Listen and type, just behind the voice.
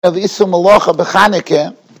of Isur Melacha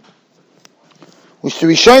b'Chanukah, which the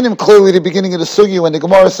Rishonim clearly the beginning of the sugi when the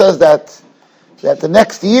Gemara says that the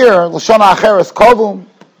next year L'shana Acheres Kovum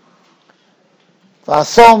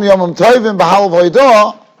V'Asom Yomim Tovim B'Hal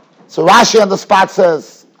V'Oidah. So Rashi on the spot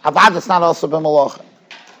says Avad is not also b'Melacha,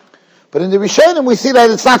 but in the Rishonim we see that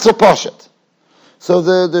it's not so poshut. So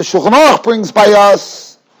the Shulchan Aruch brings by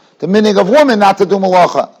us the meaning of women not to do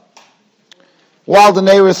Melacha while the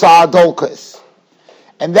neighbors are adulkas.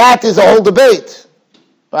 And that is a whole debate,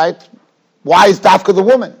 right? Why is dafka the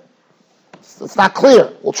woman? It's not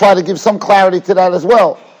clear. We'll try to give some clarity to that as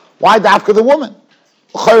well. Why dafka the woman?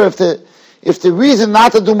 If the reason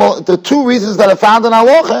not to do the two reasons that are found in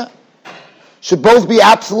Halacha should both be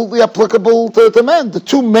absolutely applicable to men. The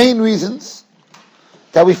two main reasons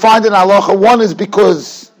that we find in Halacha, one is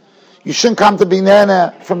because you shouldn't come to be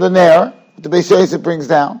nana from the nair, the Beis Yosef brings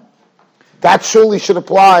down. That surely should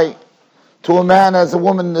apply to a man as a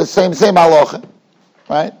woman, the same halacha,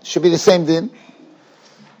 right? Should be the same din.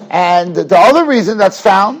 And the other reason that's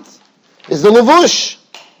found is the levush,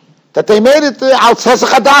 that they made it out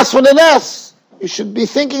chadas from the nes. You should be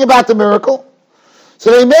thinking about the miracle. So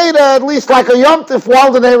they made at least like a yom tif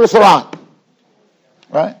while the neighbors are on,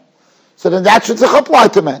 right? So then that should apply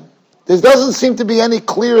to men. There doesn't seem to be any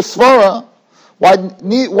clear svara why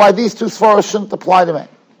these two svaras shouldn't apply to men.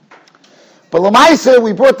 But Lamaisa,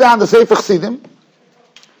 we brought down the Sefer Chassidim,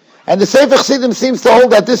 and the Sefer Chassidim seems to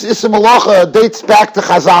hold that this Isur Melacha dates back to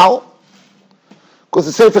Chazal, because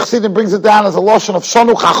the Sefer Chassidim brings it down as a loshon of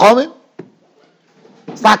Shanu Chachamim.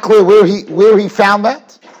 It's not clear where he found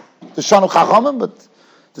that, the Shanu Chachamim, but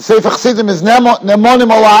the Sefer Chassidim is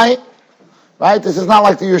Nemonim Alai, right? This is not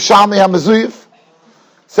like the Yerushalmi HaMezuyev.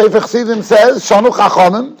 Sefer Chassidim says Shanu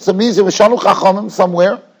Chachamim, so it means it was Shanu Chachamim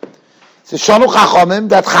somewhere. So Shanu Chachamim,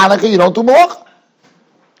 that Chanukah, you don't do Melacha.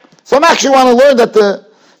 So I actually want to learn that the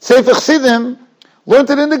Sefer Chassidim learned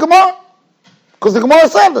it in the Gemara. Because the Gemara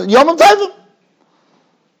said, Yomim Tovim.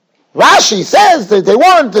 Rashi says that they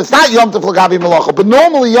weren't, it's not Yom Tov L'Gabi Melacha, but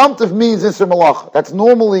normally Yom Tov means Isur Melacha. That's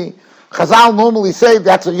normally, Chazal normally say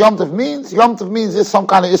that's what Yom Tov means. Yom Tov means is some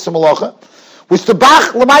kind of Isur Melacha, which the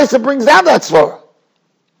Bach Lamaisa brings down that Svara.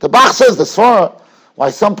 The Bach says the Svara,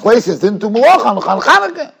 why some places didn't do Melacha on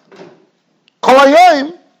Chanukah.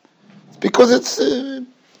 Because it's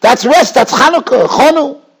that's rest, that's Chanukah,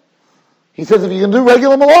 Chonu. He says if you can do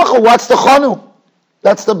regular Melacha, what's the Chonu?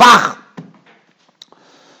 That's the Bach.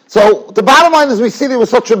 So the bottom line is we see there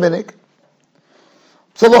was such a minig.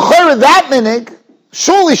 So l'chorah that minig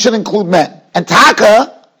surely should include men. And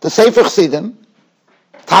Taka, the Sefer Chassidim,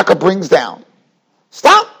 Taka brings down.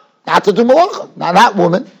 Stop, not to do Melacha, not that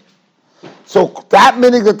woman. So that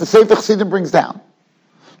minig that the Sefer Chassidim brings down,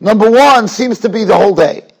 number one seems to be the whole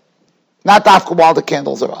day, not dafka while the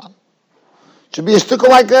candles are on. It should be a shtuka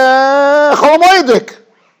like cholamoyedik,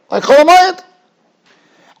 like cholamoyed.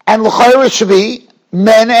 And l'chayr it should be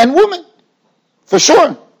men and women, for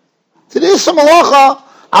sure. So there is some halacha.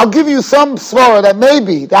 I'll give you some svara that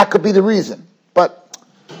maybe that could be the reason, but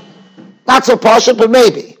not so partial. But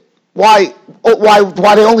maybe why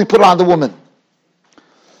they only put it on the woman?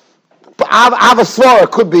 But I have a svara,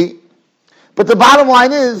 could be. But the bottom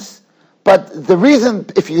line is, but the reason,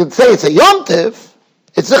 if you could say it's a Yom Tov,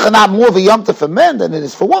 it's not more of a Yom Tov for men than it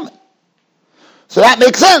is for women. So that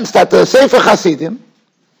makes sense that the Sefer Chassidim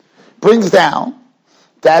brings down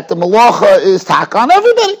that the Melacha is taka on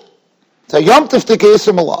everybody. So Yom Tov Tika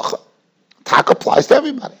Isur Melacha. Taka applies to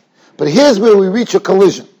everybody. But here's where we reach a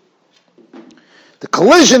collision. The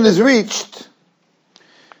collision is reached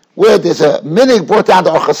where there's a minig brought down,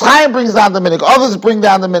 the Orchos Chaim brings down the minig, others bring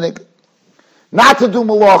down the minig, not to do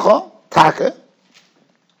Melacha, Taka,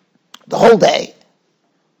 the whole day,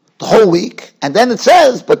 the whole week, and then it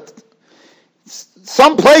says, but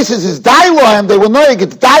some places is Dailam, they will know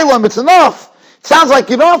it's Dailam, it's enough. It sounds like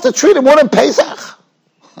you don't have to treat it more than Pesach.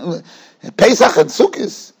 Pesach and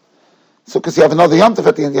Sukkot. Sukkot you have another Yom Tov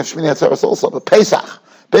at the end, you have Shmini Atzeres also, but Pesach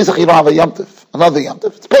you don't have a Yom Tov, another Yom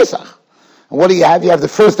Tov, it's Pesach. And what do you have? You have the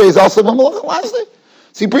first day is also the Melacha, last day.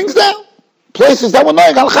 So he brings down places that were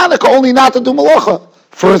knowing on Chanukah only not to do Melacha.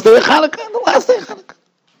 First day of Chanukah and the last day of Chanukah.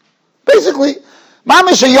 Basically,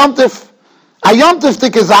 mamish a Yom Tov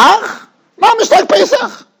tikizach, mamish like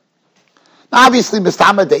Pesach. Now obviously,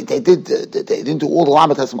 Mistama, they didn't do all the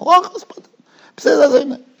Lamatas Melachas, but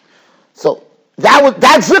so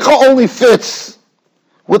that zikha only fits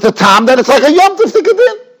with the time that it's like a Yom Tov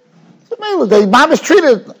tikadin. So they mamish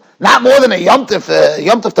treated not more than a Yom Tov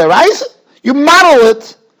Teraisa. You model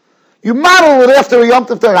it after a Yom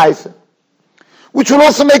Tov Teraisa, which would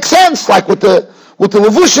also make sense, like with the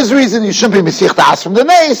Levush's reason, you shouldn't be Mesiach Das from the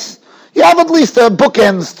Nes. you have at least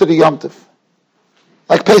bookends to the Yom Tov,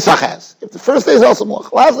 like Pesach has. If the first day is also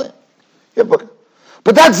Melacha, last day, you have bookend.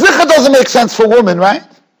 But that zicha doesn't make sense for women, right?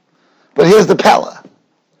 But here's the pella.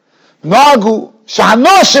 Nagu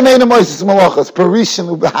shahanoshim einu moises melachos perishin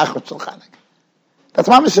ubehachot shel Chanukah. That's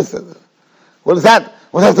what Mamisha said. What does that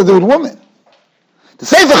have to do with women? The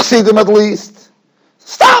Sefer Chassidim at least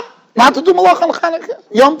stop not to do Melacha on Chanukah.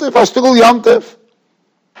 Yom Tov, Ashtigul Yom Tov.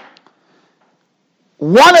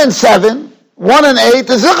 1 and 7, 1 and 8,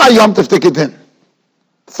 the Zicha Yom Tov Tikidin.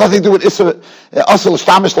 It's nothing to do with Asur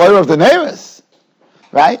L'Shtamish L'Oyer of the Neiris.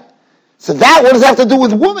 Right? So that, what does that have to do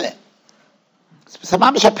with women? It's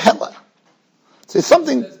Mamish HaPela. So it's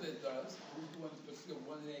something...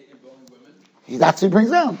 That's what he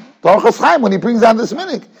brings down. Baruch HaSchaim, when he brings down this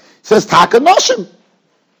minig, he says, Taka Noshim.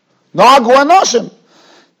 Nagu Anoshim.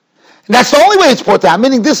 And that's the only way it's brought down,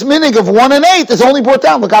 meaning this minig of 1 and 8 is only brought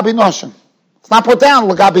down L'Gabi Noshim. It's not brought down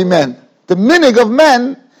L'Gabi men. The minig of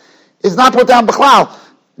men is not brought down B'chlal.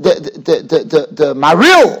 The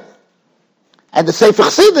Maril and the Sefer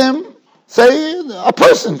Chassidim say a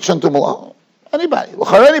person shouldn't do Melacha. Anybody.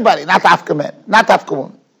 Anybody. Not Afka men. Not Afka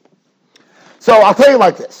women. So I'll tell you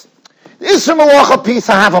like this. The Isra Melacha piece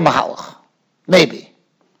I have a Mahalach. Maybe.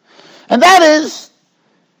 And that is,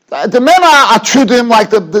 the men are trudim,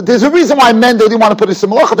 like there's a reason why men, they didn't want to put Isra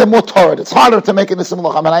Melacha, they're more Torah. It's harder to make an Isra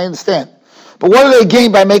Melacha. I mean, I understand. But what do they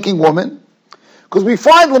gain by making women? Because we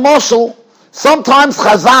find, L'moshel, sometimes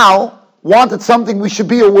Chazal wanted something we should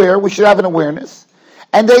be aware, we should have an awareness.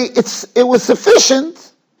 And it was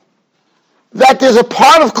sufficient that there's a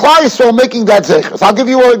part of Klal Yisrael making that zecher. So I'll give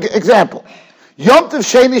you an example. Yom Tov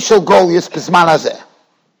Sheni Shel Golius B'zman Hazeh.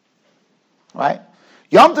 Right?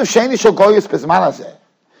 Yom Tov Sheni Shel Golius B'zman Hazeh.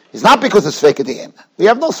 It's not because of Sveika Diyem. We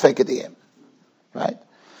have no Sveika Diyem. Right?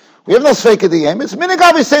 We have no Sveika Diyem. It's Minig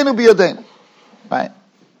Aviseinu B'Yodeinu. Right?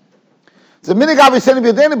 It's a Minig Aviseinu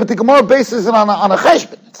B'Yodeinu, but the Gemara bases it on a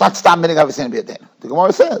cheshbon. It's not Stam Minig Aviseinu B'Yodeinu. The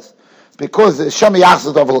Gemara says it's because Shem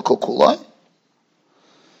Yachzad Over L'Kol Kulai.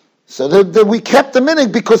 So we kept the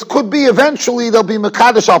minig because could be eventually there'll be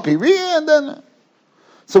Mekadosh Al Piri, and then.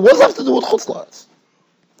 So what does that have to do with Chutz La'aretz?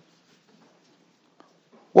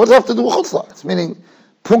 What does that have to do with Chutz La'aretz? Meaning,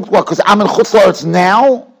 because I'm in Chutz La'aretz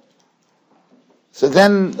now, so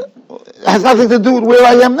then it has nothing to do with where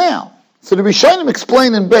I am now. So the Rishonim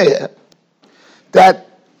explain in Be'er that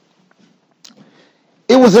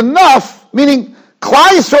it was enough, meaning Klal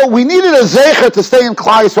Yisrael, we needed a zecher to stay in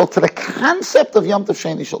Klal Yisrael to the concept of Yom Tov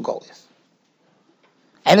Sheni Shel Golius.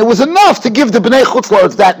 And it was enough to give the Bnei Chutz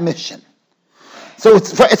La'aretz that mission. So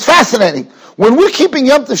it's fascinating. When we're keeping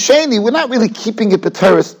Yom Tov Sheni, we're not really keeping it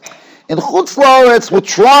b'teres. In Chutz La'aretz, we're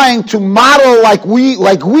trying to model like we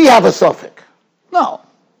have a suffix. No.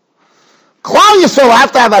 Klal Yisrael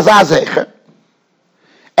have to have Azaz Zecher.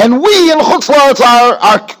 And we in Chutz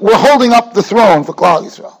La'aretz we're holding up the throne for Klal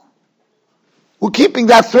Yisrael. We're keeping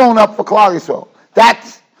that throne up for Klal Yisrael.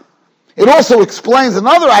 It also explains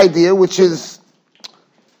another idea, which is,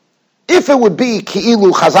 if it would be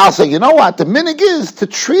Ki'ilu Chazal say, you know what, the minig is to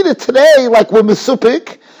treat it today like we're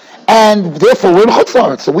Mesupik, and therefore we're in Chutz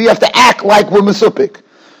La'aretz, so we have to act like we're Mesupik.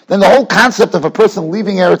 Then the whole concept of a person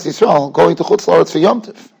leaving Eretz Yisrael, going to Chutz La'aretz for Yom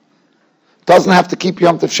Tov, doesn't have to keep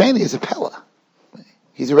Yom Tov Sheni, he's a Pella.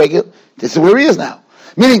 He's a regular, this is where he is now.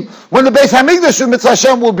 Meaning, when the Beis HaMikdash Mitzvah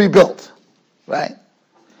Hashem will be built, right?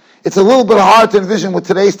 It's a little bit hard to envision with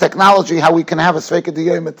today's technology how we can have a Sveika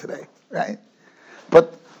Diyema today, right?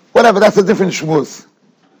 But whatever, that's a different shmuz.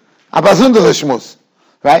 Abazundar shmuz,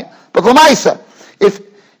 right? But Lamaisa, if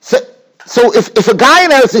a guy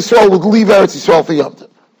in Eretz Yisrael would leave Eretz Yisrael for Yom Tov,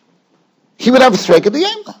 he would have a Sveika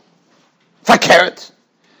Diyema. Fakeret.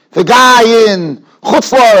 If a guy in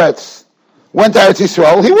Chutz La'aretz went to Eretz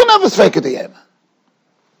Yisrael, he wouldn't have a Sveika Diyema.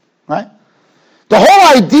 Right? The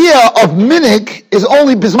whole idea of minig is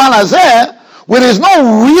only Bizman Hazeh, where there's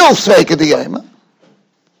no real Sveika Diyema.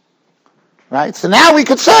 Right? So now we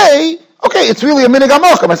could say, okay, it's really a minig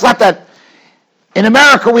amokum. It's not that in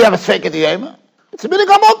America we have a Sveika Diyema. It's a minig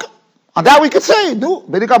amokum. On that we could say, no,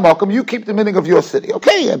 minig amokum, you keep the minig of your city.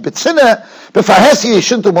 Okay, betzina, befarhesi, you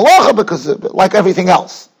shouldn't do Melacha because like everything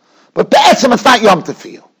else. But be'etzim, it's not Yom Tov for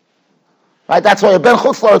you. Right? That's why Ben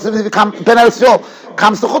Chutz La'aretz, Ben Eretz Yisrael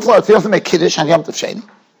comes to Chutz La'aretz, he doesn't make Kiddush on Yom Tov Sheni.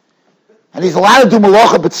 And he's allowed to do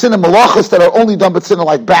Melacha, betzina, Melachas that are only done betzina,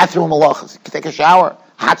 like bathroom Melachas. You can take a shower,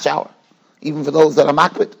 hot shower. Even for those that are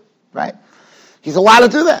makbid, right? He's allowed to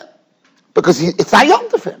do that. Because it's not Yom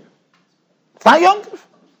Tov for him. It's not Yom Tov.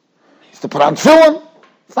 He's to put on tefillin.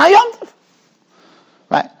 It's not Yom Tov.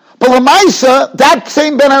 Right? But L'maisa, that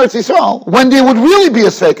same Ben Eretz Yisrael, when there would really be a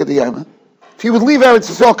Sveika Diyema, if he would leave Eretz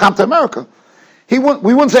Yisrael, come to America,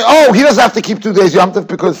 we wouldn't say, oh, he doesn't have to keep 2 days Yom Tov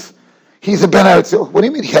because he's a Ben Eretz Yisrael. What do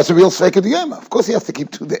you mean? He has a real Sveika D'Yoma. Of course he has to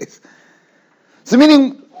keep 2 days. So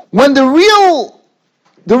meaning, when the real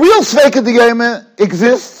Sveika D'Yoma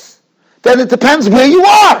exists, then it depends where you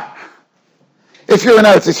are. If you're in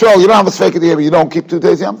Eretz Yisrael, you don't have a Sveika D'Yoma, you don't keep 2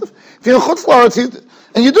 days Yom Tov. If you're in Chutz La'aretz,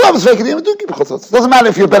 and you do have a Sveika D'Yoma, you do keep Chutz La'aretz. It doesn't matter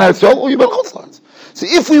if you're Ben Eretz Yisrael or you're Ben Chutz La'aretz. So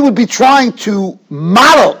if we would be trying to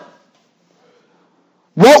model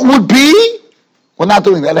what would be, we're not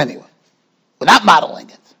doing that anyway. We're not modeling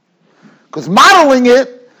it. Because modeling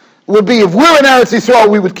it would be, if we're in Eretz Yisrael,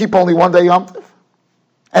 we would keep only 1 day Yom Tov.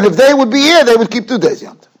 And if they would be here, they would keep 2 days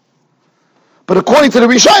Yom Tov. But according to the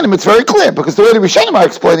Rishonim, it's very clear, because the way the Rishonim are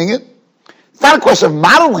explaining it, it's not a question of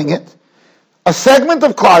modeling it. A segment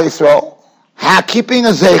of Klal Yisrael keeping a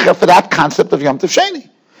zeicher for that concept of Yom Tov Sheni.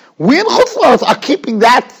 We in Chutz La'aretz are keeping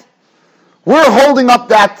that, we're holding up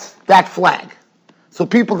that flag. So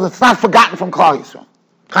people, it's not forgotten from Klal Yisrael.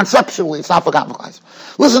 Conceptually, it's not forgotten from Klal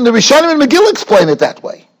Yisrael. Listen, the Rishonim and Megillah explain it that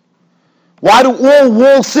way. Why do all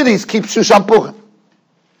walled cities keep Shushan Purim?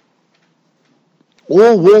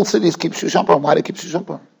 All walled cities keep Shushan Purim. Why do they keep Shushan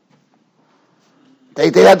Purim?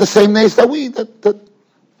 They have the same names that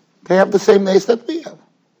they have the same names that we have.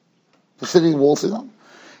 The city walls is on.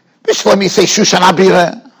 Let me say Shushan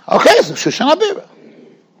Abira. Okay, so Shushan Abira.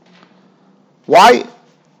 Why?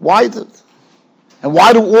 And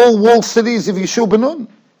why do all walled cities of Yeshua Benun?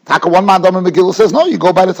 Taka one man Dama Megillah says, no, you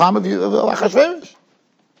go by the time of Achashverosh.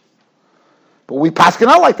 But we paskin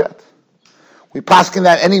out like that. We paskin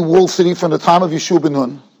that any walled city from the time of Yeshua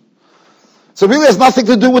Benun. So it really has nothing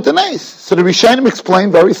to do with the nays. So the Rishonim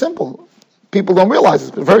explain very simple. People don't realize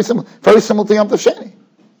it, but very simple to Yom Tov Sheni.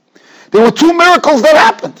 There were 2 miracles that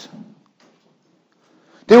happened.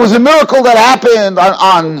 There was a miracle that happened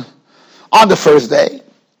on the first day.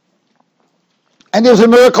 And there was a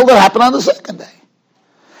miracle that happened on the second day.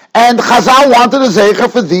 And Chazal wanted a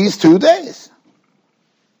zeicher for these 2 days.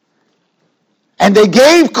 And they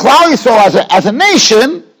gave Klal Yisrael as a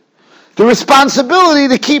nation the responsibility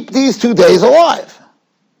to keep these 2 days alive.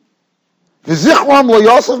 V'zichram lo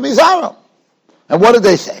Yosef mizaram. And what did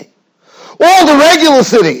they say? All the regular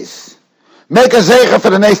cities make a zeicher for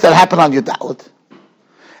the nays that happened on Yudalit.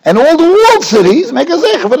 And all the walled cities make a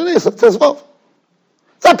zeicher for the nays of Tezvav.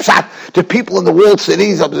 It's not pshat. The people in the walled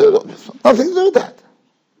cities, nothing to do with that.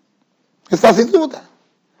 It's nothing to do with that.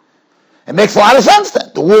 It makes a lot of sense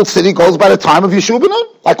then. The walled city goes by the time of Yeshua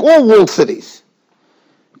Benun, like all walled cities.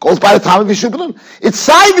 It goes by the time of Yeshua Benun. It's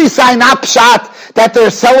sai not pshat that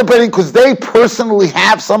they're celebrating because they personally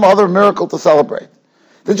have some other miracle to celebrate.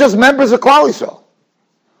 They're just members of Klal Yisrael.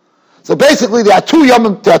 So basically, there are 2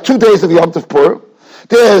 days of Yom Tov Purim.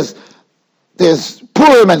 There's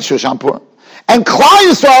Purim and Shushan Purim. And Klal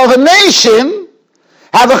Yisrael, the nation,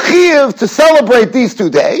 have a chiyuv to celebrate these 2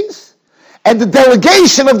 days. And the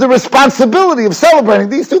delegation of the responsibility of celebrating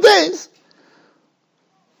these 2 days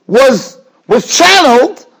was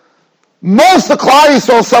channeled. Most of Klal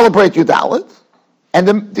Yisrael celebrate Yudalit, and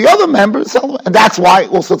the other members celebrate. And that's why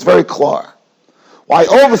also it's very clear. Why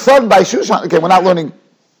all of a sudden by Shushan, okay, we're not learning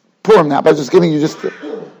Purim now, but I'm just giving you just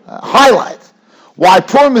highlights. Why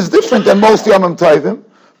Purim is different than most Yomim Tovim.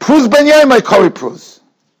 Pruz ben Yomai Kori Pruz.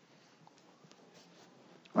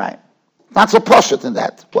 Right? Not so pashut in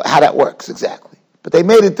that, how that works exactly. But they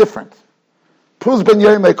made it different. Pruz ben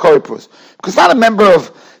Yomai Kori Pruz. Because not a member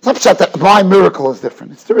of, it's not pshat that my miracle is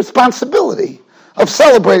different. It's the responsibility of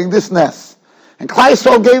celebrating this ness. And Klal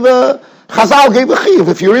Yisrael Chazal gave a chiyuv.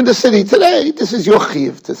 If you're in the city today, this is your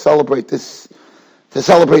chiyuv to celebrate this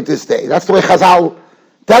day. That's the way Chazal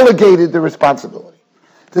delegated the responsibility.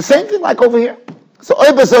 The same thing like over here. So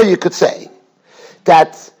Bezalel, you could say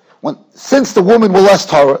that since the woman will less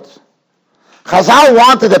Torah, Chazal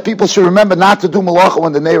wanted that people should remember not to do Melacha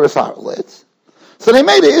when the neiros are lit. So they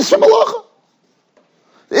made it Isra Melacha.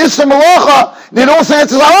 The Isra Melacha, it also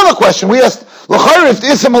answers our other question. We asked, if the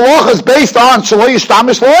Isra Melacha is based on Shaloi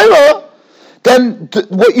Yishtamish L'Oira, then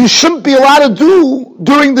what you shouldn't be allowed to do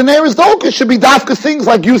during the neiros Dolka should be dafka things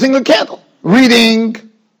like using a candle, reading.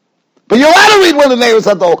 But you're allowed to read when the neiros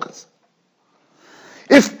are Dolkas.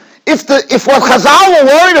 If what Chazal were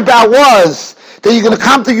worried about was that you're going to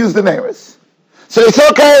come to use the neiros, so they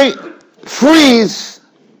said, okay, freeze.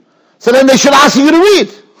 So then they should ask you to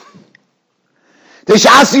read. They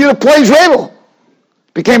should ask you to play dreidel.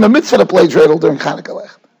 Became a mitzvah to play dreidel during Chanuka.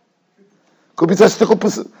 Could be just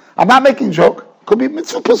I'm not making a joke. Could be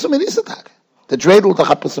mitzvah pusuminisa tag. The dreidel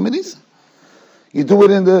tachat pusuminisa. You do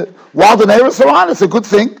it while the neiros are on. It's a good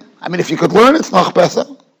thing. I mean, if you could learn, it's noch better.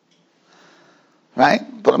 Right?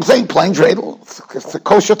 But I'm saying playing dreidel. It's a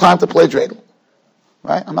kosher time to play dreidel.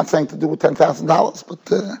 right? I'm not saying to do with $10,000, but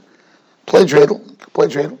play dreidel.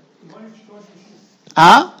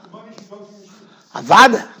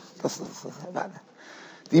 Avada. Das ist Avada.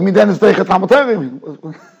 Die mit denen sprechen Talmud.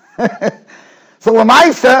 So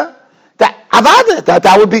Lamaisa, that Avada,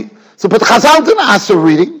 that would be. So, but Chazal didn't ask for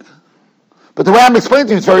reading. But the way I'm explaining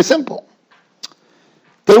to you, it's very simple.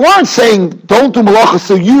 They weren't saying, don't do Melacha,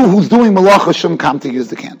 so you who's doing Melacha shouldn't come to use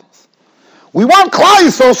the candles. We want Klal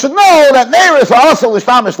Yisrael should know that Neiros are also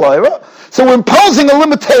Lishtamish Loira, so we're imposing a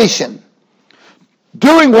limitation.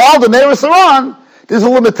 While the Neiros are on, there's a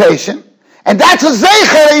limitation, and that's a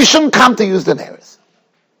Zeicher that you shouldn't come to use the Neiros.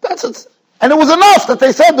 That's it. And it was enough that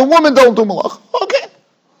they said the woman don't do Melacha. Okay.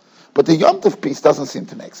 But the Yom Tov piece doesn't seem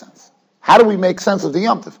to make sense. How do we make sense of the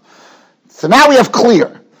Yom Tov? So now we have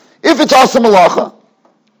clear. If it's also Melacha,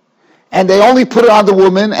 and they only put it on the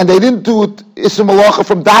woman, and they didn't do it, Issa Melacha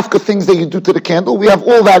from Dafka things that you do to the candle, we have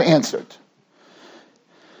all that answered.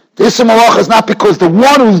 The Issa Melacha is not because the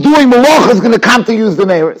one who's doing Melacha is going to come to use the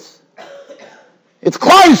Neiros. It's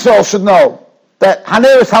Klal Yisrael should know that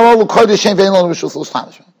Haneris Halal Kodesh Shein Ve'en Lo Rishus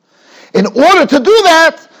L'Shtanishim. In order to do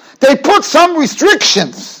that, they put some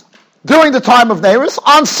restrictions during the time of Neiros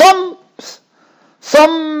on some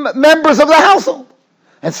members of the household.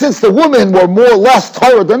 And since the women were more or less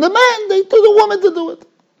Torah than the men, they told the woman to do it.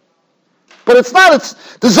 But the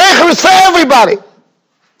Zeicher is for everybody.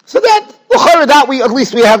 So at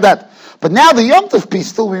least we have that. But now the Yom Tov piece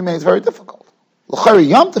still remains very difficult. L'chari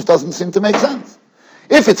Yom Tov doesn't seem to make sense.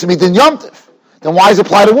 If it's midin Yom Tov, then why does it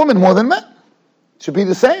apply to women more than men? It should be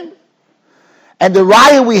the same. And the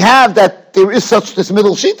raya we have that there is this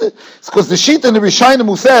middle shita, it's because the shita in the Rishonim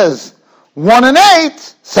who says 1 and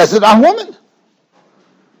 8 says it on women.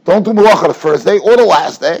 Don't do Melacha the first day or the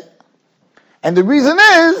last day. And the reason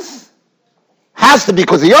has to be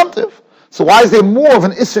because of Yom Tov. So why is there more of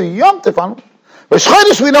an Isser Yom Tov on Rosh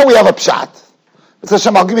Chodesh? We know we have a pshat.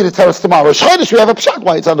 Hashem, I'll give you the teretz tomorrow. Rosh Chodesh we have a pshat.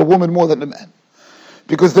 Why it's on the woman more than the men?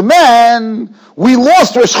 Because the men, we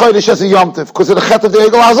lost Rosh Chodesh as a Yom Tov because of the chet of the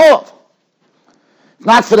Egel Azov.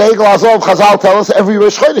 Not for the Egel Azov, Chazal tell us every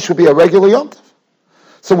Rosh Chodesh would be a regular Yom Tov.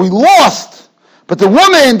 So we lost, but the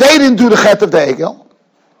women, they didn't do the chet of the Egel.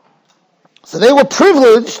 So they were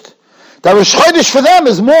privileged that Rosh Chodesh for them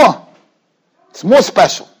is more. It's more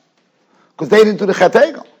special. Because they didn't do the chet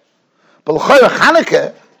Egel. But L'chayr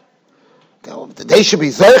Chanukah, they should be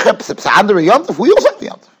Zeicher, P'sandar Yom Tov. We also have the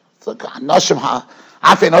Yom Tov. It's like, Nashim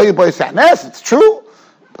Ha'afin Oye Boy Sa'nes, it's true.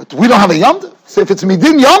 But we don't have a Yom Tov. So if it's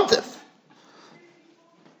Midin Yom Tov,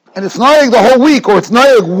 and it's Noyeg the whole week, or it's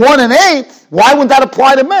Noyeg 1 and 8, why wouldn't that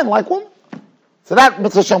apply to men like women? So that,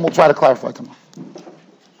 Mitzvah Hashem, we'll try to clarify tomorrow.